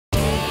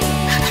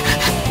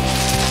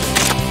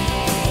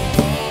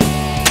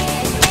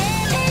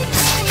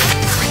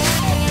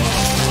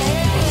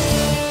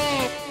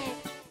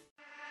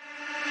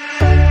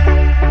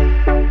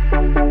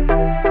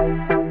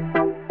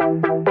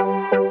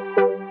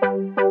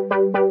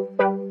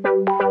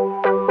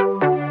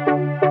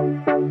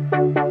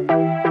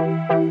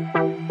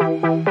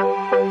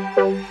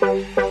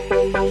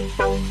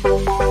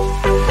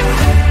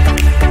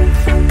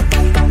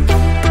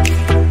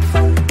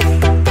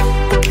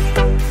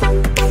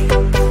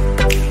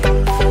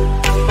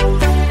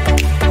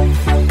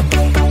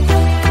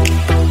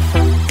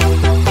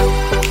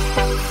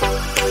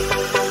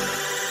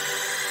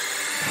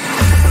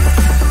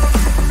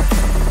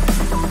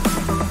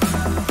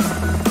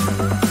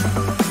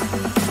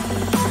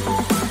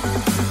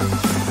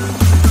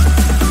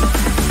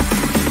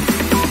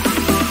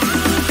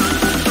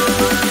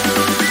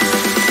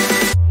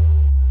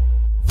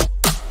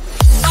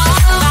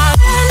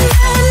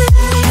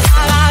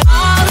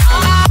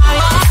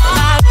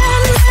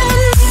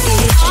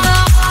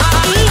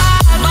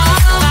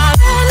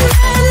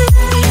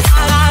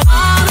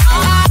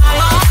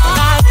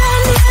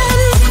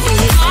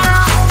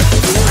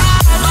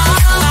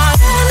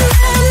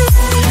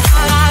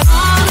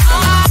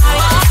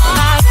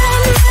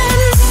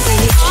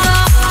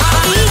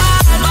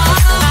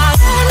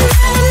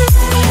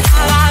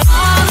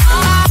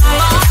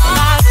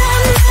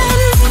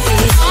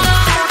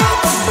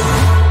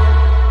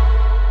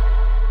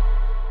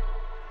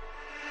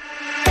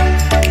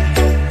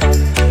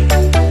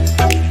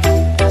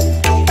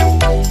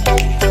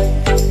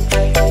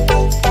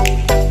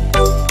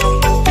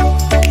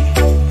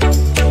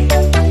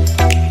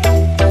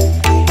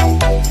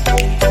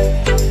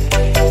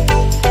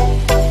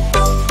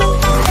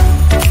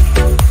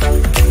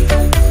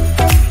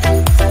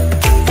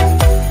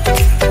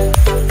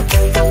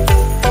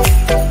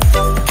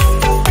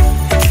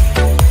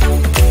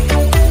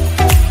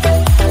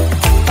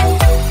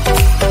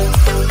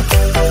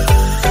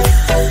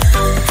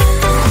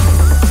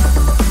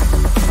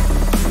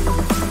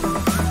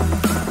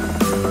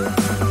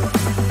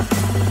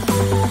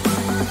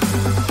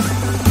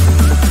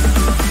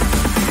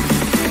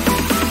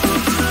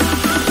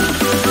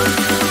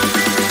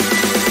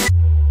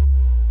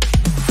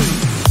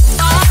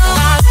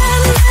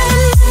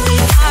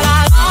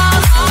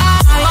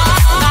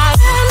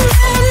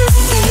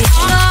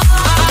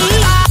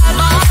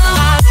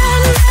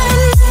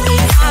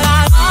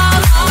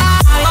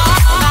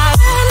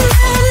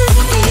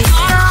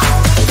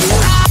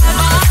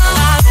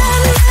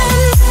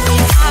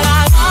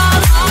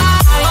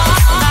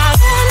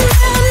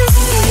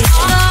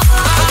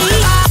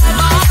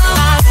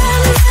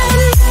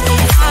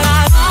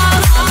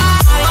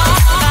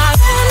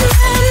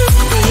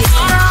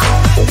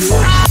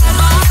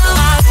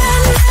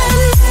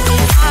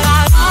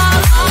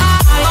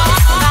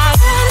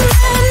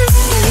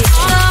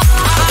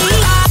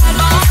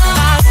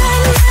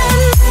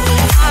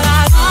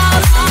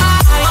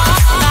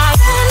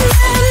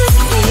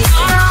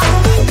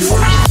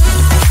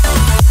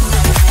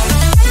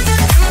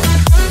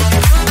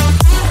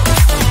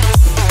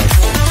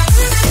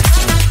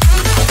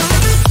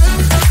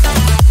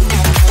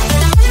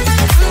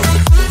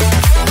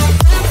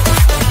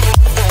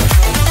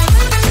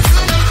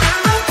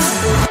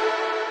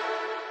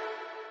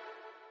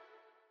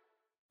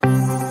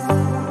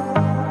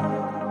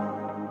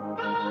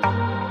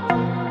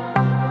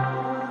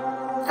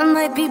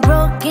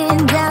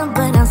looking down,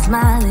 but I'm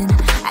smiling.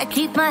 I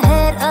keep my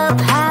head up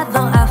high,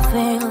 though I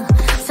fail.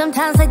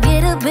 Sometimes I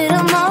get a bit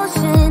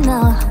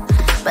emotional,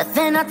 but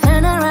then I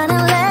turn around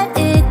and let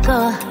it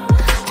go.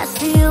 I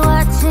see you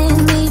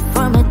watching me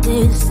from a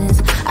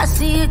distance. I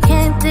see you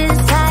can't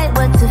decide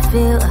what to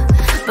feel,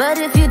 but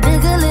if you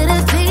dig a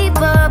little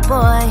deeper,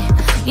 boy,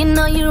 you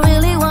know you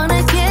really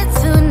wanna get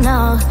to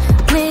know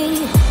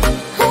me.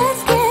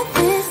 Let's get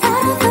this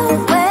out of the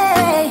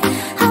way.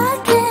 I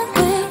can't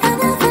wait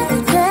another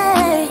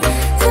day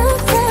to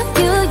tell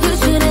you you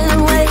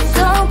shouldn't wait.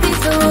 Don't be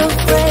so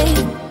afraid.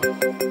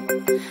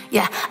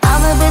 Yeah,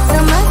 I'm a bit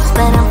too much,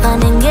 but I'm fun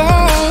and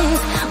games.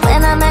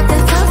 When I'm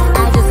acting tough,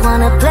 I just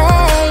wanna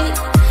play.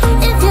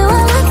 If you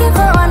are looking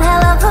for one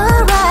hell of a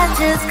ride,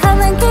 just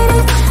come and get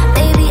it.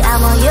 Baby,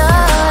 I'm all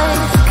yours.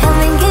 Come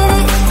and get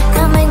it,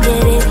 come and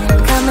get it,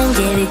 come and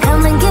get it,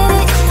 come and get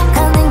it,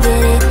 come and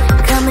get it,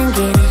 come and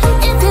get it.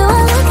 If you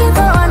are looking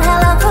for one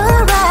hell of a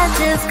ride,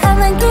 just come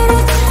and get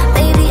it.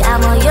 Baby,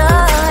 I'm all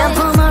yours. Jump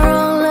on my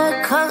roller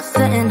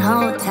coaster and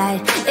hold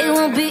tight. It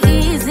won't be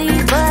easy,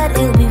 but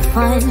it'll be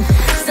fun.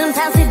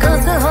 Sometimes it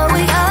goes the whole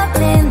way up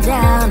and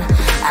down.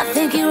 I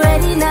think you're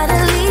ready now to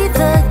leave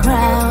the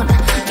ground.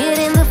 Get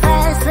in the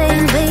fast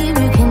lane, babe,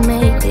 you can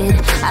make it.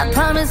 I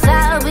promise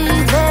I'll be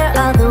there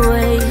all the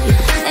way.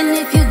 And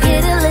if you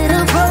get a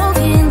little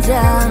broken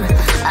down,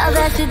 all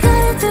that you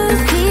gotta do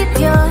is keep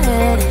your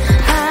head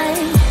high.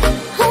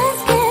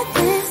 Let's get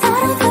this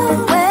out of the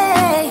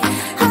way.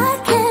 I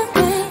can't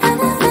wait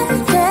another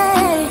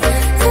day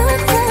to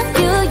tell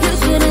you you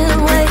shouldn't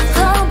wait.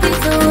 Don't be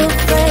so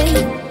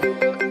afraid.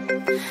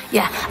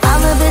 Yeah,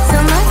 I'm a bit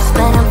too much,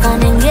 but I'm fun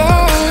and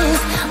games.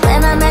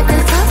 When I'm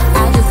acting tough,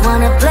 I just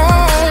wanna play.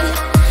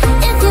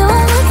 If you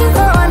are looking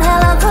for one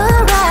hell of a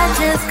ride,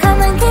 just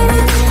come and get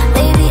it.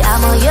 Baby,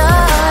 I'm all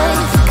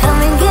yours. Come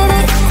and get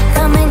it,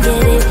 come and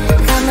get it,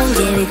 come and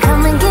get it,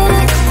 come and get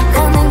it,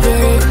 come and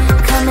get it,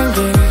 come and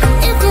get it.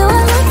 If you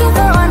are looking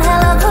for one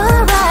hell of a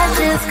ride,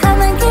 just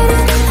come and get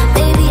it.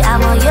 Baby,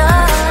 I'm all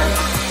yours.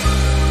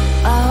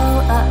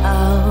 Oh, oh,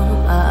 oh,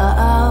 oh,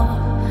 oh,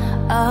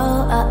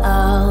 oh, oh, oh,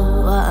 oh, oh,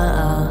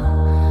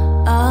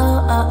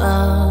 oh,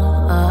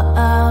 oh, oh,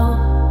 oh.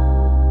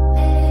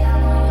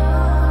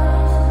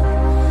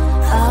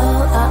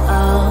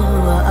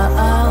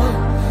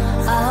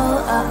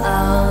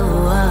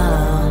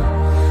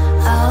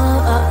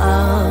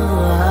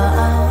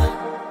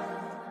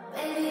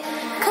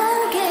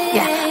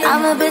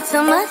 I'm a bit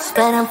too much,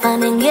 but I'm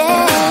fun and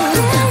games.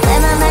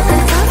 When I'm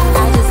acting tough,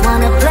 I just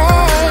wanna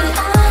play.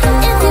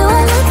 If you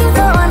are looking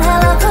for one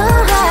hell of a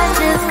ride,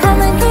 just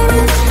come and get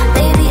it.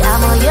 Baby,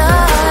 I'm all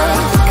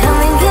yours. Come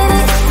and get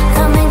it,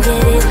 come and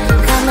get it,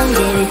 come and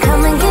get it,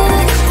 come and get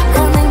it,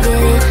 come and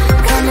get it,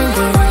 come and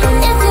get it.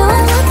 If you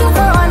are looking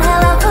for one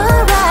hell of a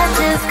ride,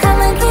 just come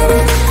and get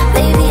it.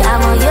 Baby,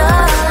 I'm all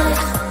yours.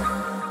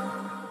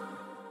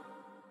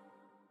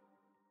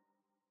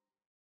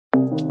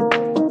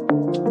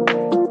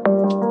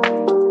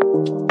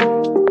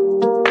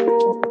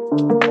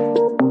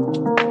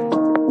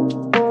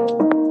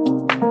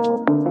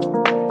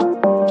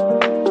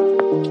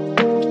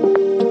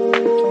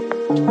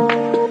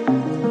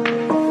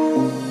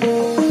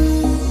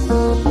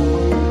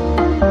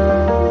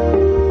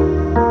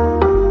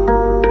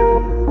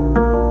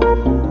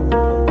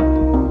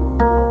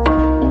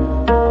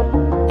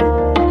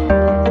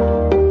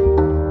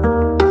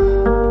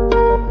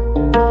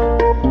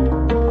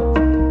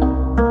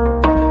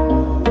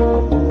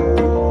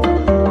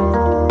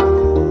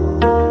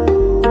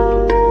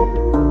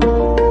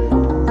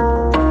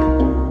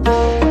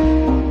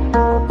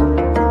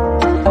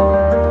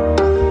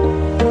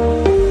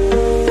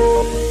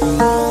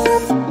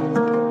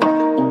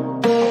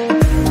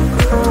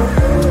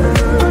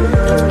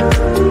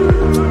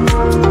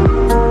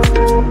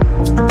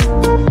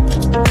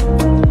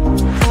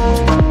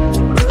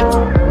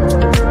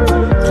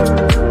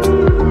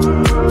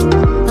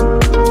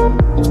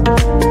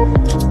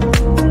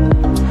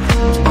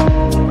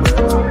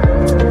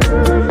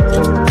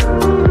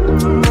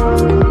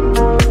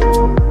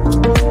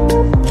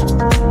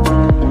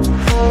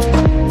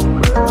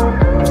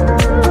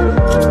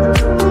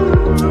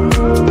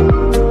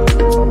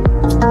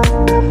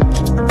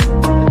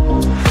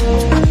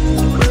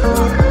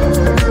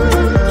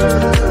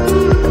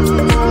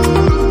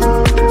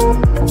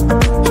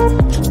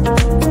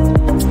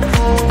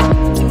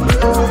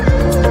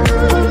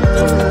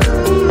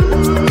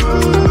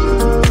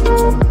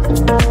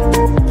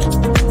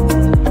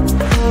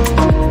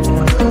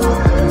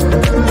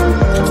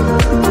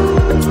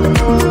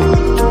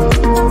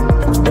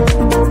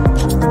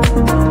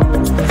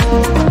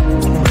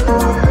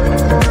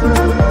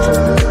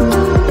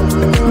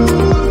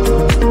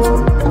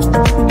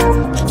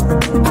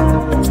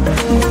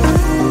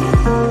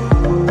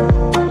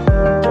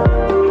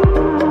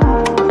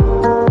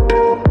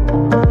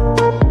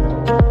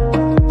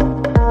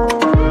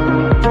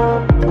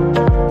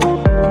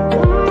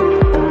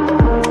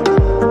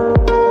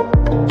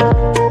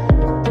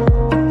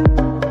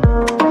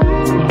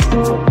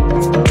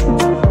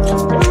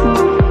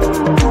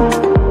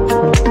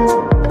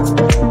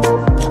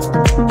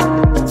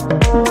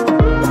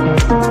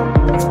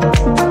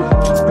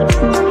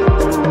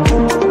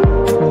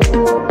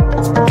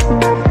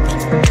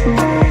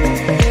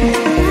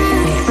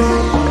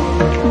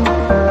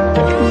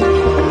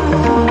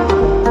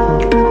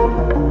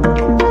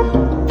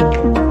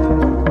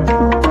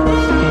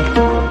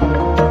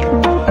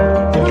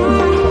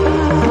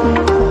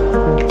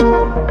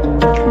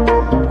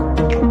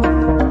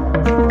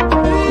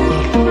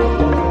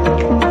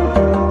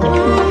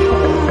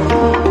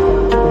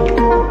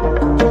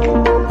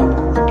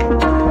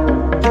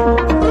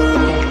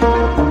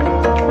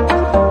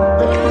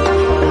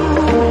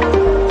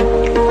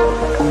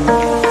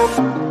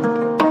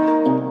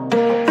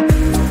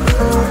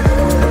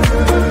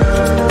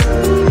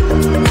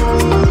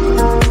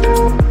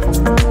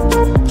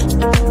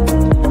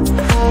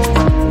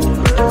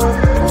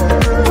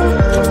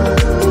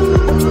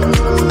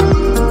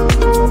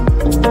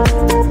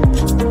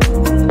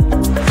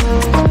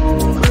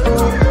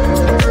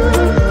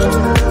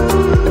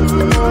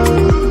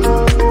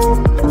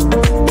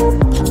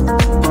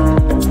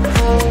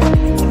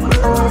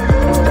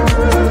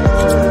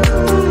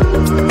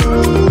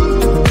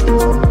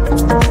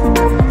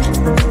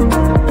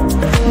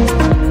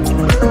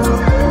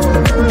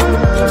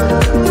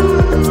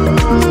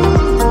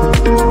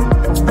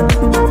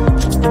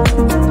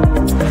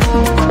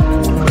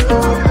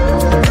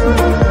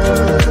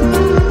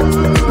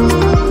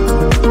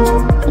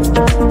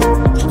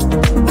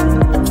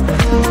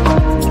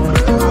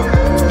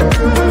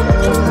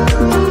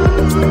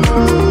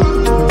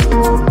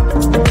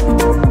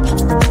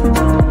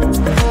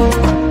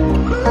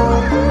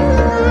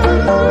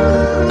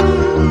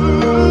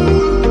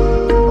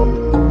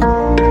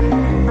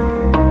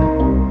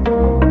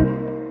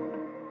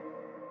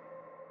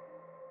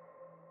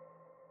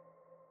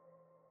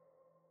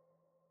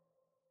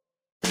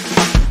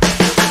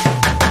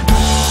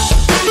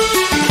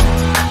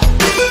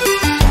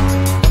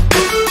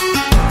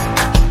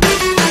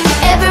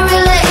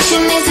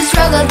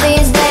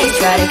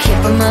 keep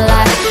them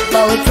alive,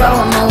 but we throw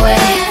them away.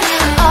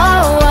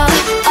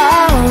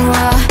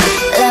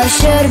 Love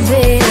should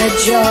be a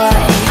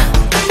joy.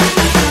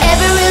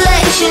 Every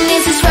relation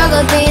needs a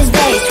struggle these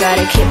days. Try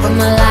to keep them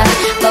alive,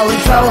 but we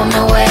throw them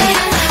away.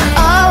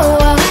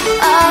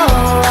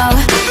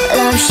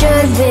 Love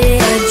should be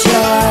a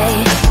joy.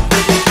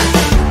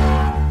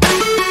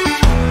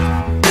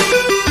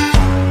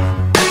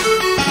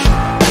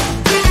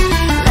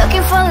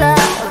 Looking for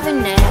love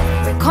in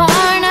every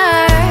corner.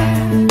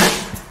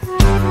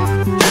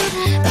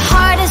 The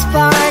hardest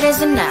part is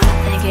to not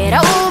think it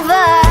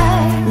over.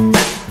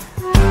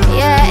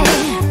 Yeah,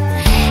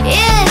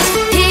 is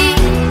he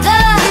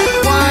the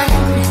one?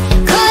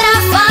 Could I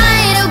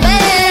find a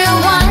better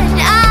one?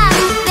 I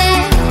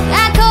think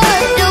I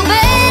could do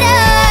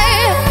better.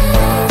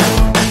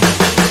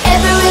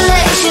 Every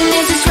relation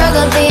needs a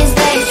struggle these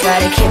days. Try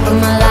to keep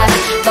them alive,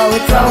 but we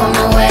throw them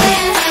away.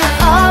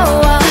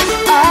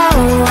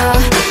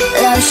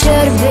 Love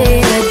should be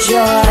a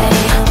joy.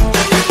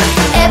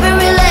 Every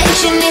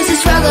relation needs a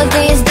struggle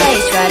these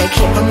days. Try to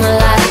keep them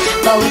alive,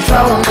 but we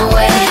throw them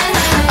away.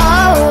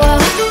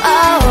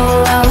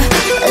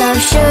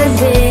 Love should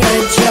be a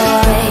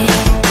joy.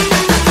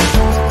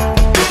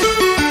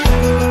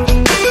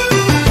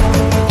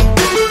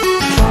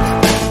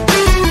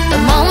 The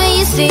moment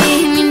you see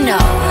him, you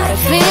know what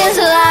it feels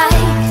like.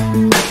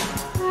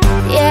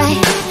 Yeah,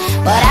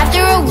 but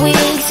after a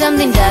week,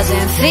 something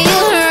doesn't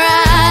feel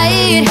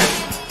right.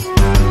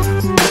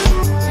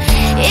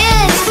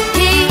 Is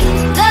he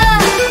the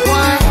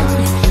one?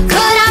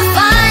 Could I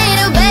find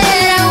a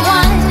better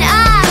one?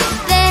 I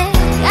think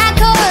I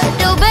could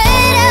do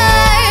better.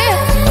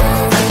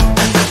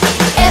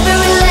 Every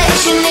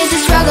relation needs a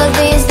struggle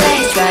these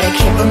days. Try to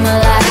keep them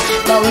alive,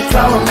 but we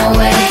throw them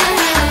away.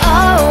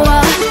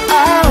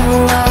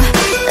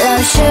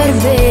 Love should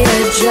be a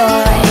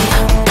joy.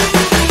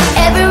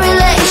 Every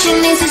relation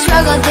needs a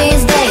struggle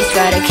these days.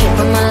 Try to keep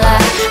them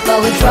alive, but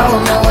we throw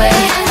them away.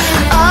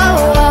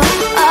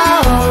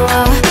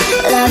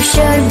 Love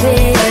should be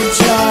a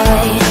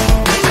joy.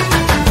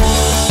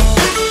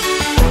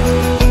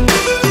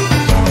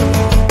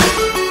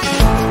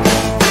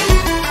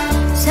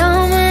 So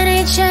many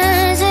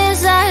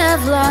chances I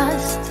have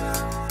lost.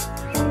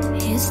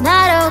 It's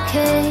not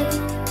okay.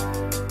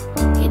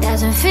 He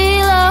doesn't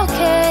feel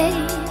okay.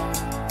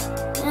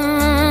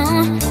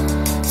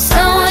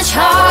 So much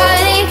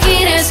heartache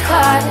in his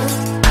heart.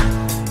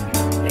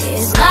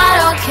 It's not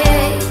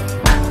okay.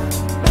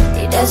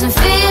 He doesn't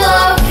feel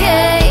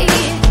okay.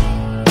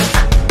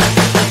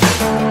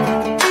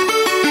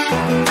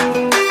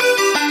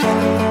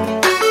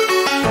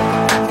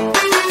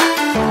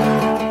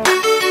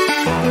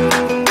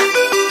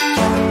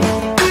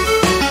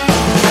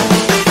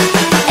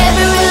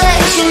 Every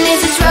relation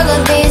needs a struggle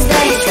these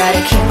days. Try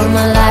to keep them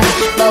alive,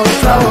 but we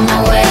throw them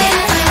away.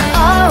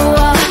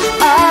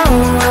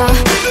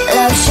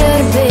 Love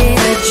should be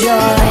a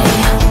joy.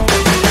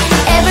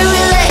 Every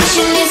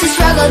relation needs a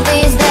struggle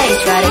these days.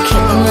 Try to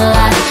keep them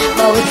alive,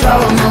 but we throw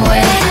them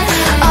away.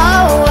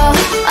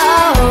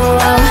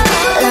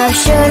 Love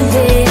should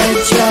be a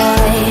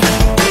joy.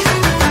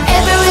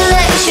 Every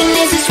relation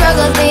needs a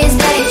struggle these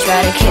days.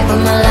 Try to keep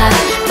them alive,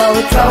 but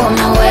we throw them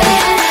away.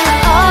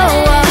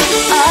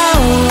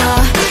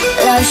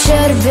 Love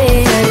should be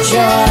a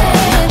joy.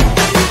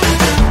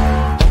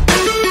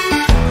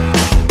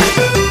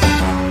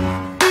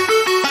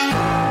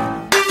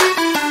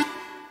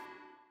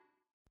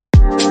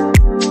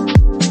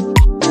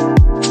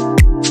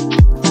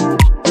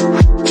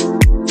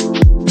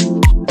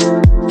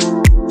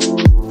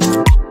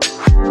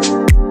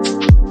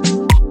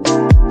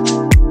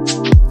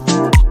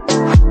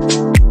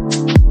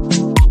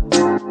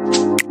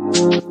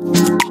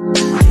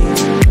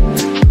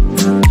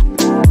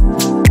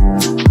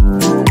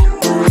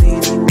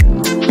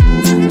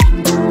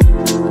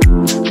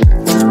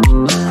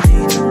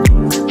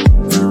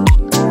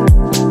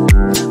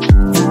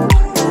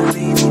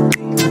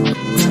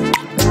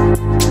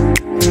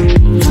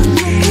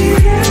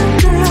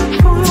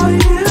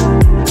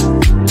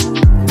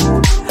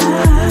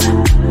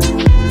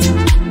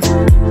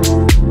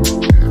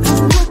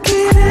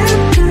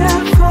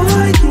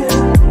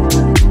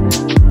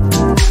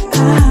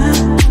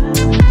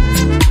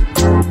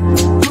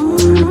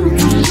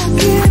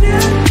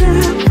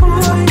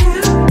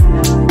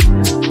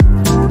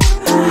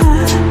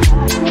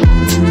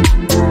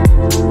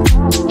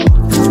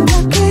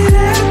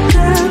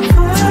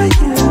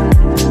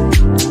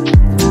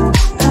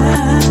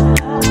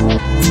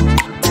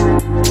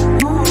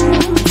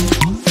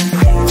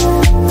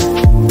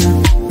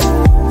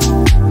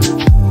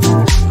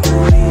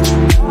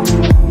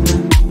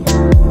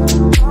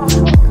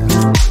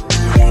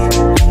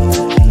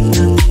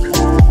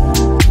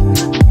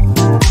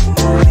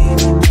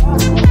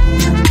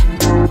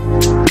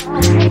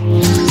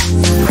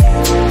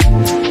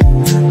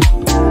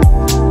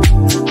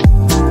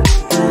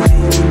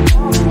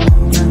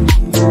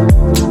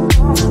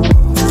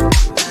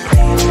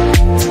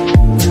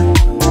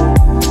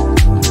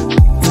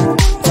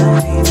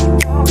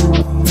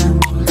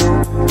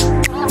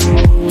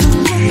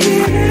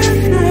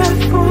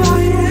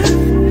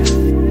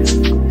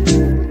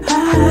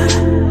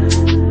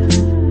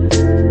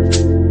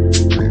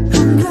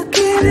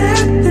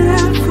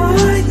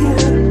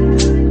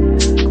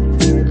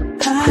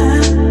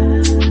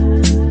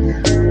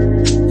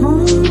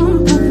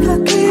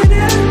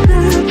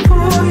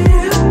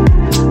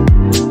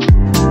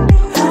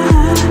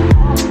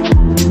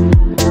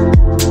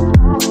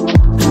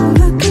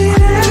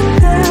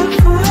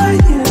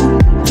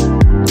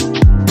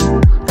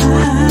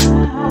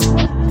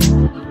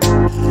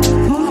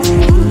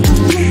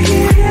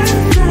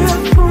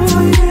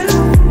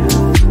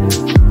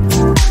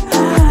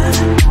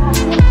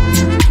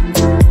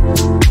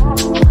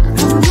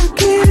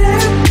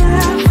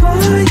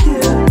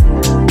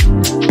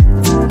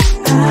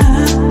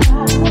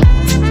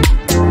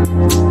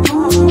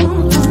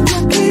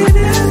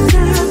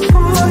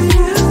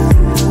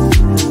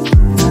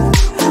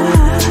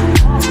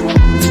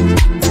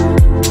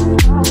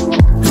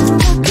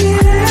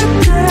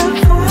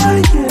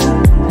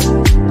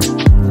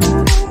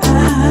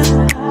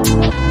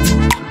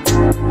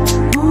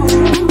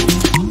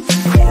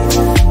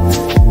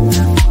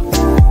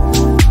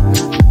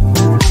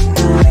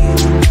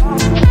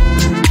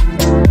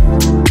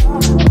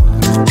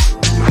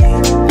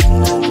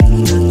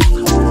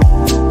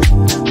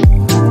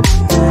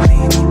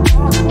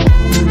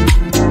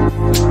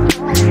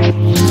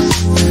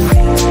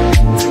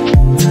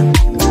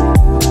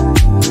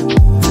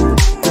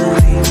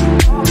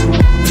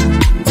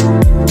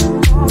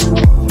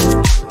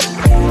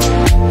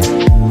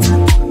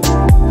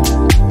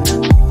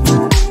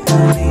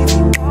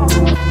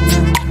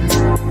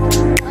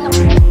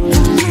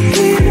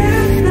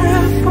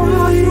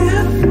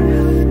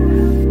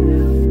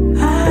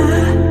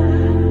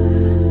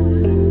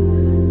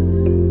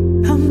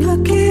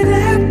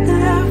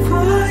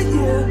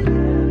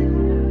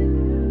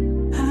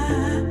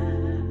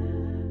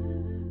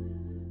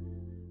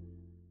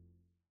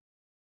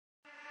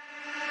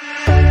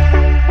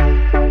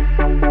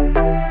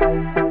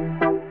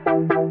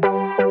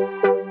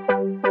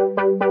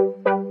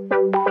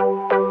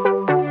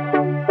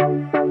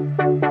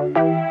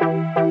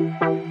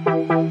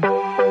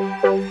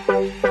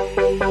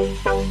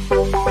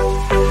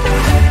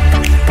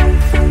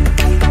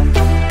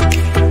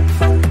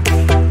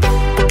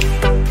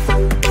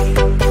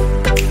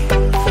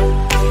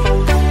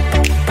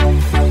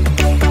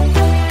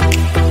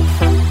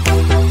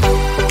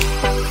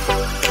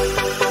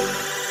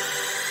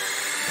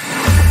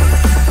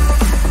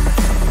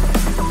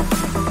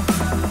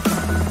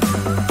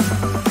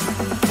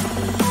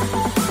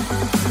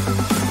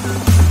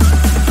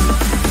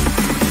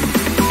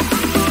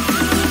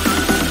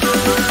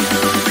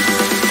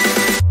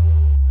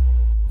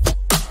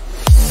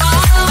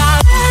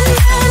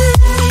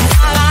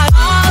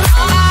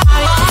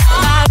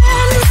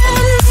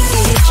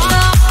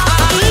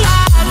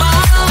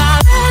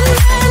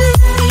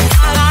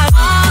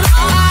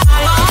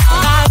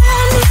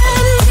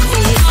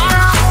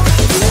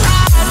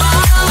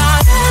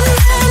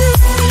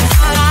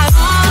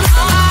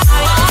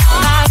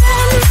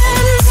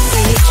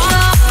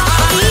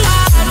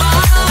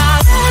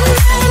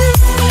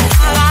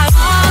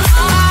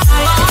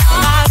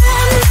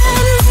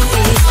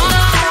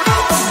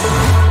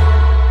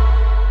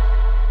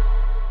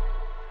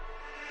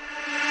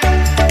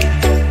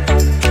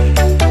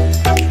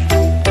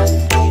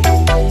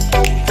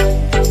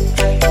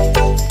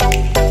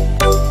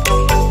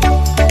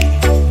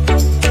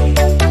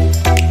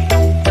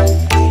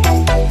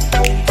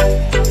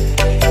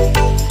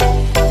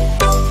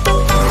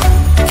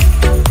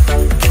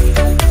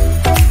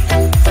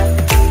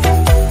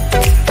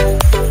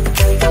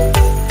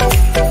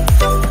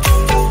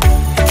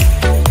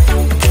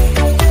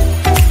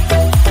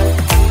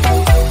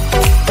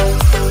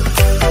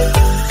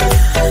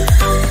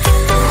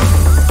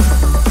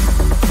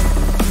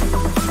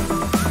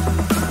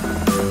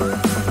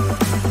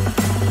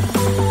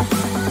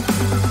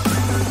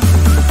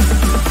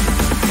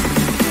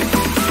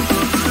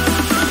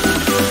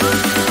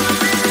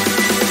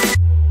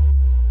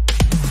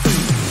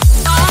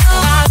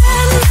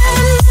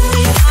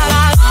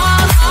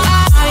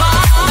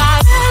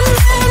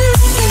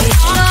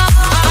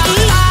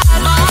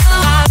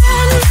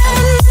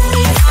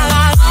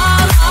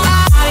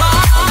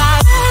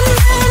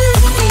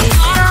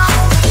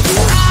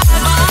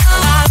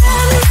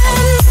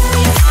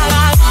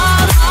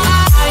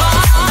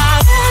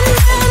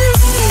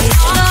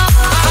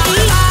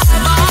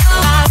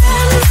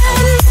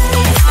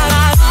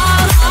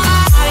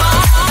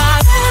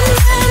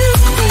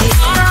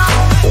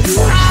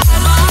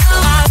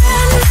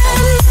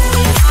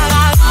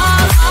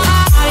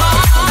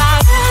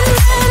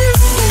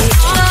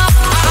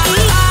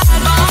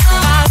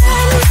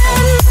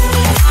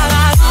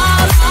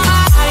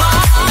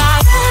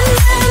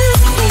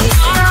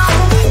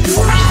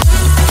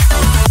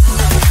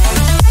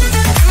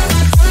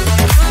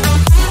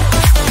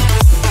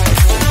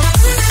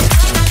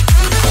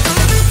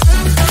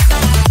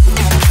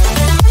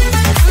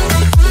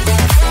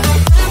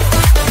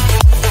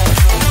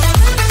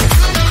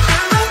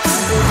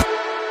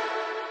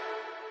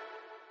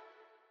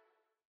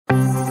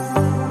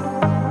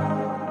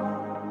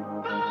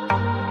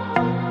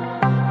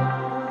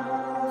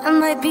 I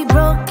might be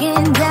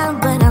broken down,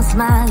 but I'm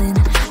smiling.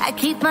 I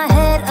keep my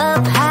head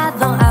up high,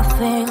 though I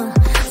fail.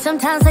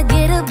 Sometimes I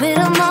get a bit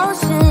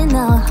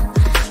emotional,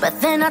 but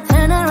then I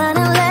turn around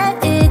and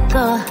let it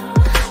go.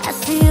 I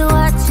see you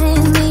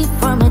watching me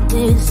from a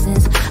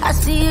distance. I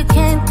see you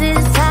can't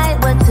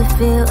decide what to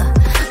feel,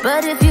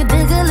 but if you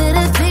dig a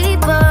little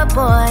deeper,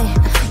 boy,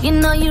 you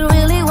know you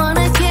really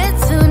wanna get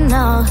to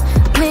know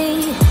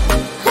me.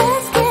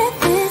 Let's get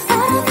this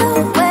out of the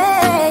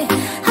way.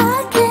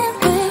 I can't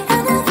wait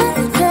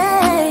another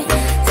day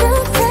to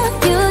tell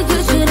you you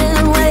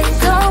shouldn't wait.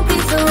 Don't be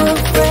so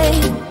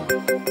afraid.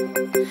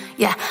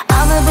 Yeah,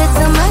 I'm a bit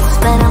too much,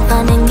 but I'm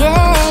fun and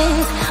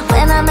games.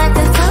 When I'm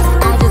acting tough,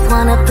 I just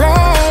wanna play.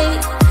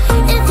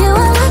 If you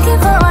are looking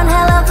for one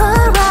hell of a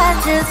ride,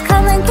 just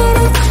come and get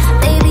it.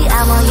 Baby,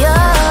 I'm all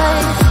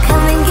yours.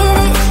 Come and get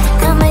it,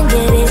 come and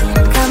get it,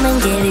 come and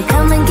get it,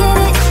 come and get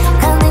it,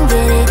 come and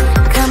get it,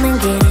 come and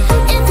get it.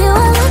 If you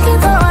are looking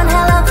for one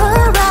hell of a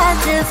ride,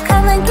 just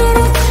come and get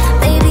it.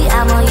 Baby,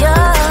 I'm all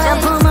yours.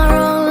 Jump on my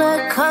roller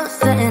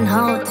coaster and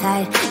hold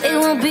tight. It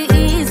won't be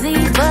easy,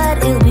 but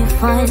it'll be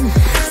fun.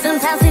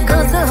 Sometimes it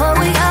goes the whole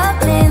way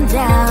up and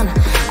down.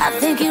 I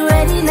think you're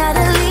ready now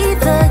to leave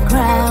the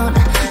ground.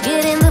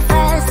 Get in the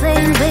fast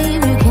lane,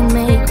 babe, you can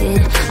make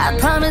it. I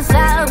promise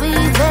I'll be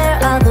there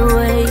all the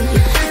way.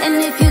 And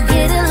if you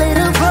get a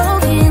little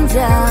broken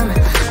down,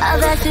 all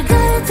that you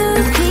gotta do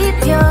is keep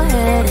your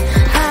head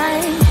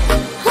high.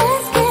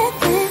 Let's get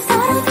this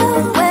out of the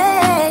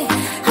way.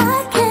 I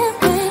can't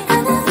wait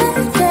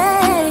another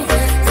day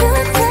to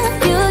tell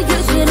you you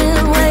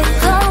shouldn't wait.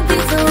 Don't be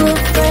so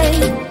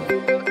afraid.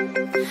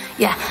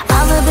 Yeah,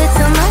 I'm a bit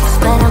too much,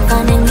 but I'm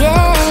fun and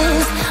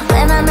games.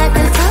 When I'm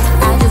acting tough,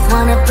 I just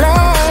wanna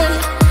play.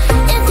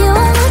 If you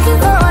are looking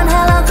for one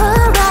hell of a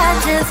ride,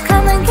 just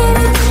come and get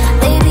it.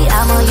 Baby,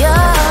 I'm all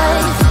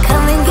yours.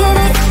 Come and get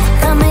it,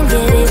 come and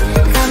get it,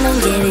 come and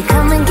get it,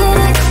 come and get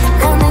it,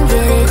 come and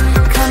get it,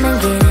 come and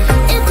get it.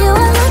 If you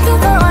are looking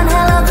for one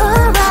hell of a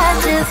ride,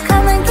 just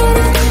come and get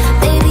it.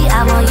 Baby,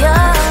 I'm all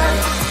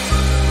yours.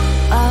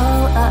 Oh,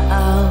 oh,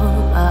 oh,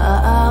 oh,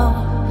 oh,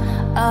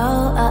 oh,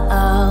 oh,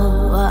 oh,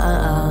 oh,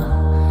 oh.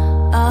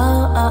 Oh,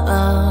 oh,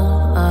 oh,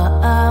 oh,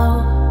 oh.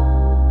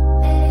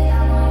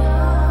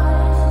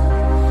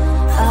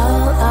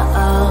 Oh, oh,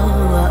 oh,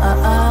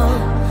 oh, oh.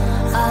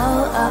 Oh,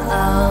 oh,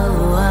 oh,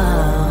 oh.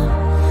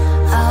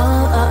 Oh,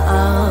 oh,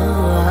 oh,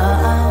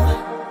 oh.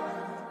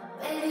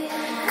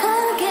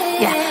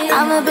 Yeah,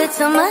 I'm a bit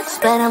too much,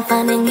 but I'm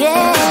fun and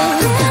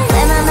games.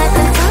 When I'm at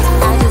the top,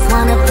 I just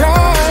wanna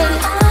play.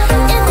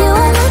 If you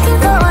are looking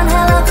for one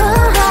hell of a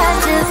ride,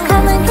 just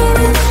come and get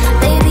it.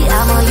 Baby,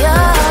 I'm all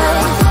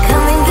yours.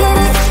 Come and get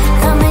it,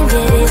 come and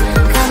get it,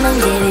 come and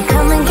get it,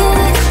 come and get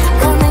it,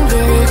 come and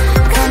get it,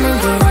 come and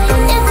get it.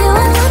 If you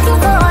are looking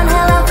for one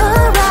hell of a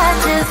ride,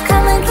 just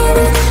come and get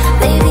it.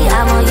 Baby,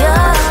 I'm all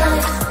yours.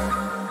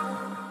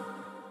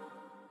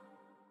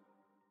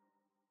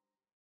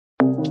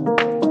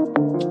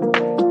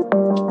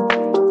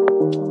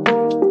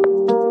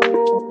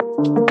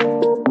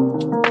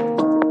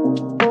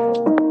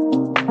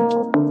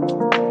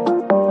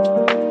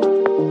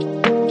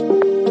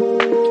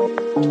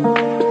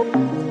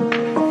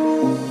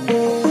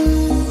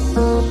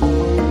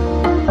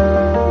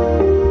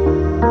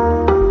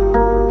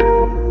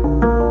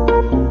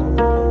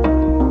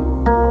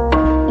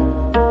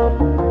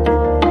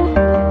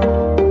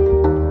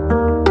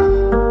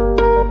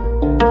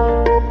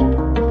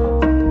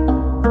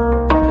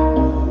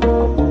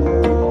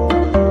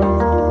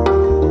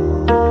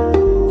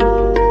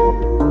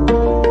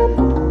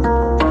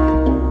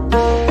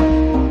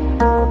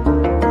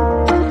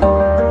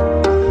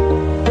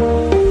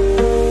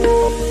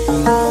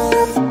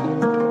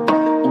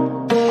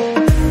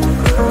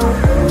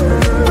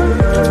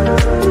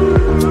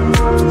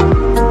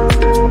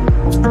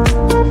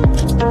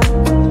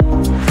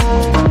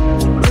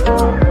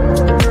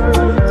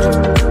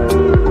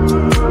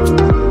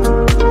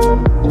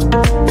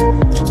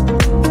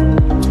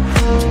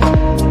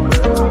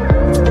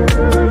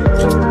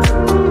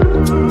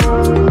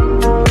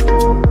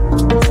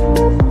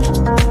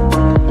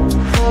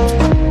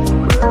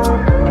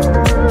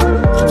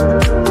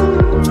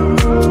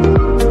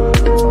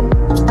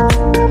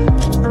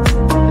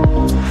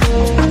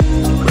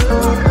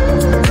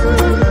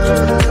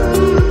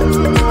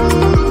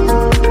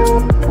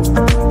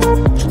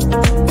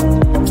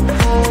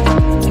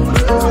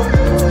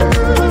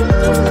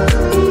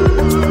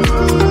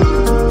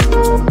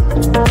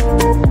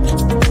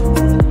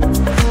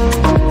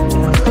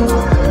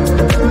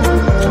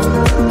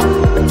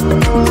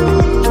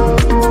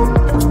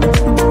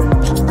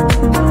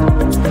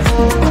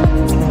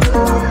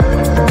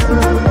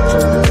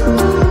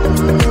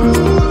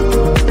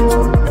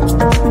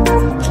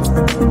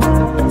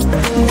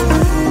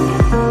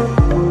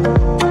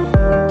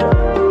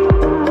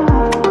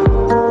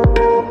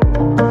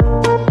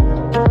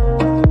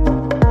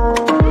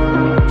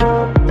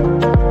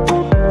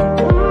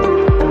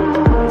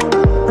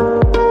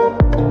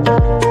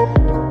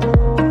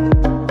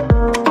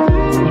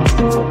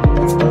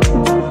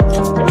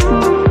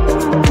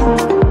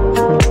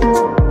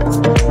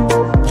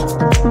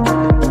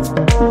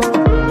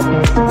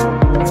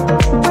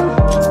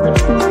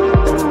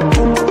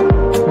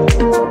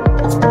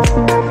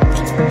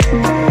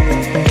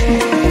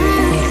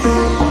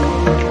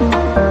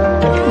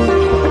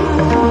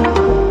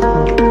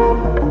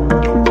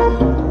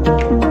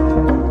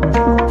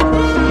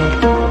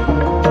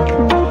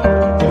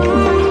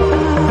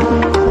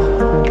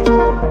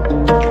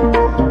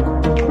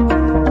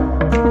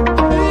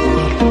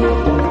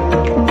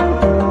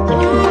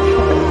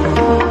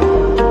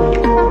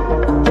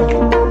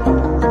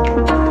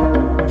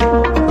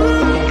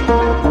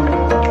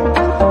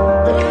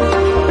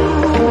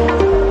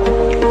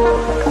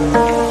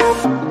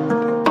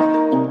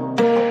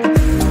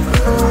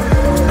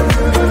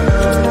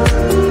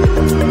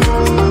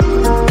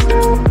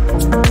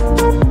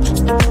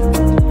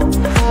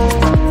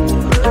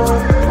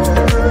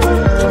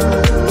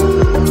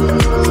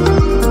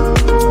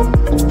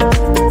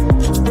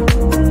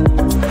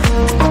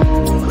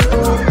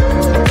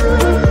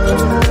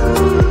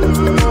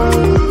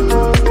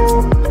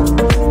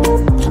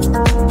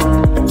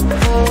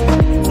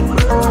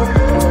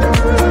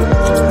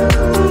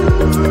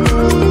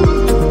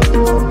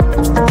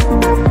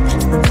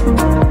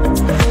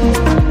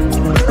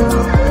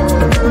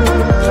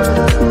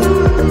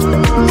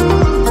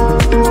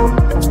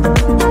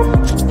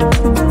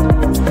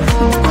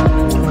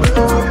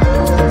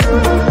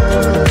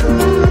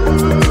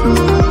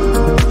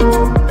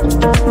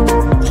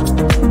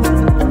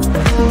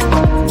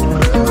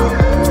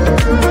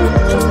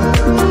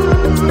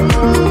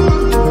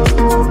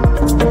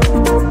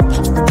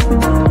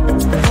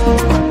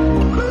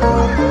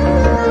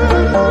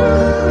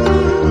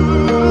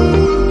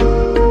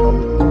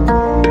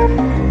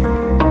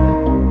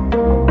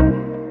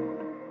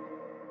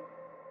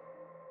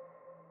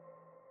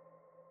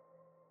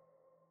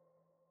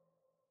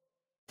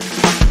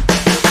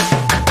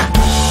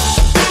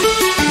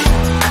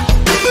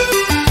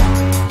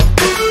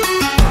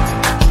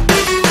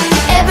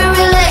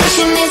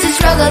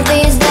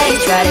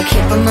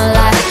 them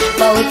alive,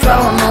 but we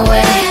throw them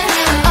away.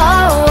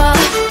 Oh, oh,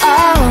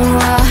 oh,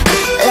 oh,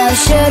 love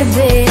should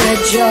be a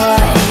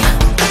joy.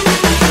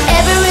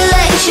 Every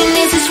relation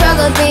needs a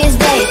struggle these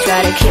days. Try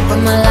to keep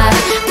them alive,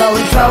 but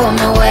we throw them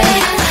away.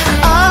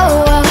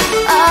 Oh, oh,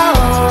 oh,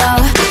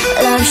 oh,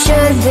 love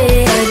should be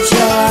a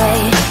joy.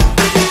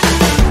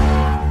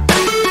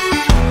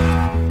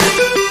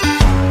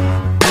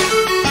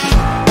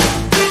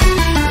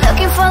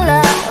 Looking for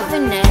love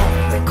in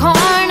every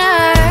corner.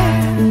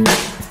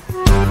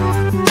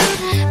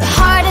 The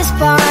hardest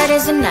part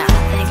is to not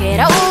think it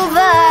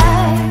over.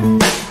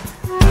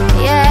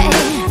 Yeah.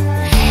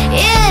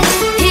 Is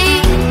he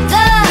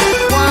the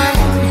one?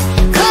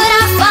 Could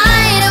I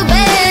find a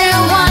better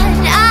one?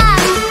 I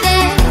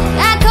think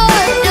I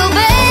could do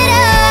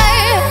better.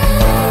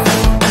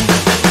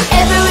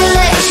 Every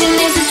relation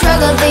is a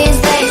struggle these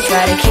days.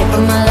 Try to keep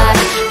them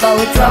alive, but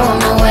we throw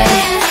them away.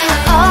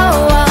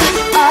 Oh, oh,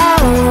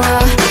 oh,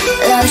 oh,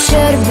 love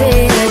should be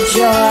a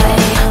joy.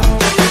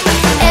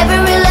 Every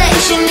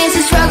relation is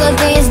a struggle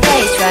these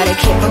days. Try to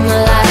keep them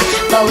alive,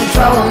 but we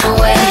throw them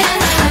away.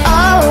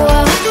 Oh,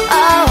 oh,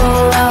 oh,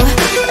 oh,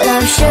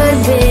 love should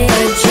be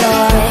a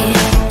joy.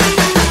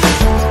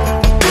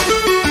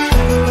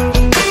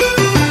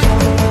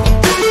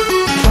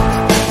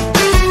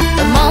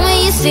 The moment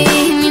you see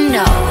him, you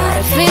know what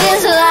it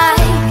feels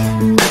like.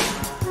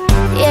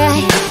 Yeah,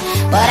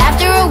 but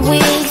after a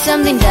week,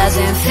 something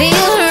doesn't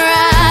feel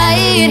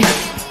right.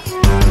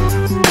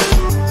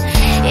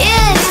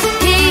 Is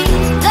he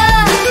the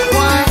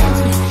one?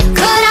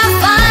 Could I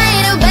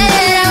find a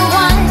better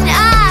one?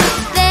 I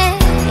think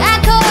I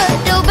could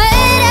do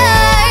better.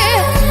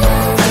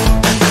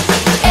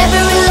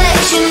 Every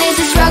relation is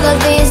a struggle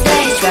these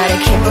days. Try to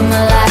keep them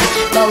alive,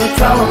 but we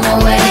throw them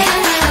away.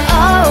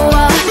 Oh,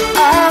 oh,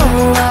 oh,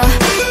 oh,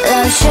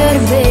 love should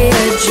be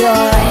a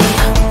joy.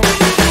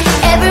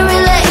 Every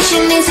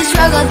relation is a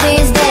struggle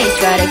these days.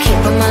 Try to keep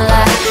them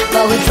alive,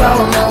 but we throw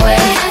them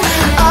away.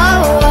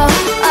 Oh, oh,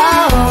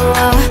 oh,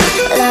 oh,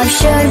 love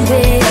should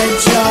be a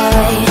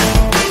joy.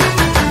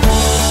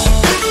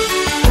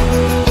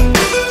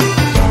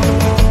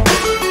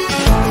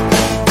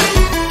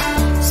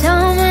 So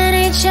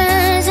many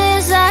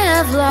chances I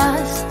have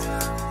lost.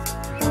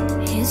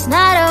 It's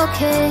not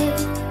okay.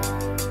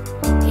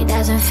 He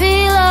doesn't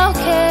feel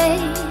okay.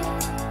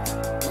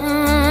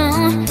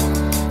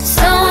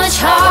 So much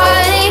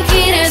heartache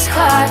in his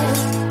heart.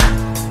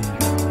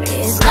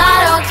 It's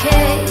not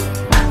okay.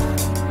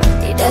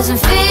 He doesn't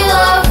feel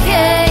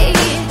okay.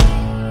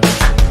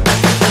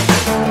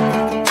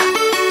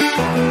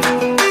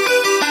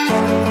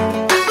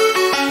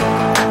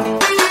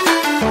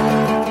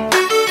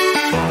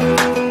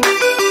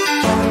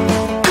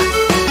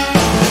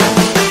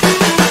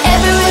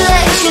 Every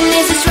relation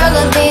is a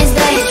struggle these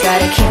days. Try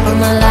to keep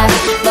them alive,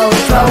 but we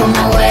throw them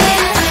away.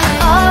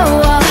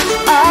 Oh, oh,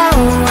 oh,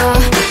 oh,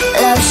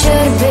 love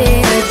should be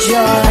a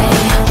joy.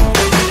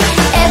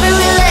 Every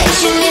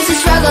relation is a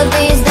struggle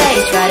these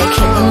days. Try to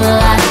keep them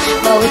alive,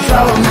 but we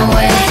throw them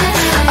away.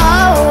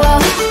 Oh,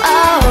 oh,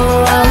 oh,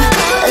 oh,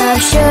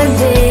 love should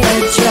be a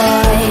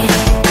joy.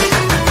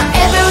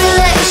 Every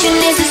relation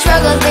is a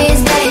struggle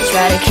these days.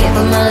 Try to keep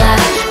them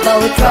alive, but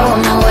we throw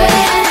them away.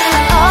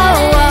 Oh,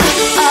 oh,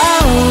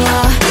 oh,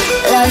 oh,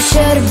 love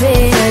should be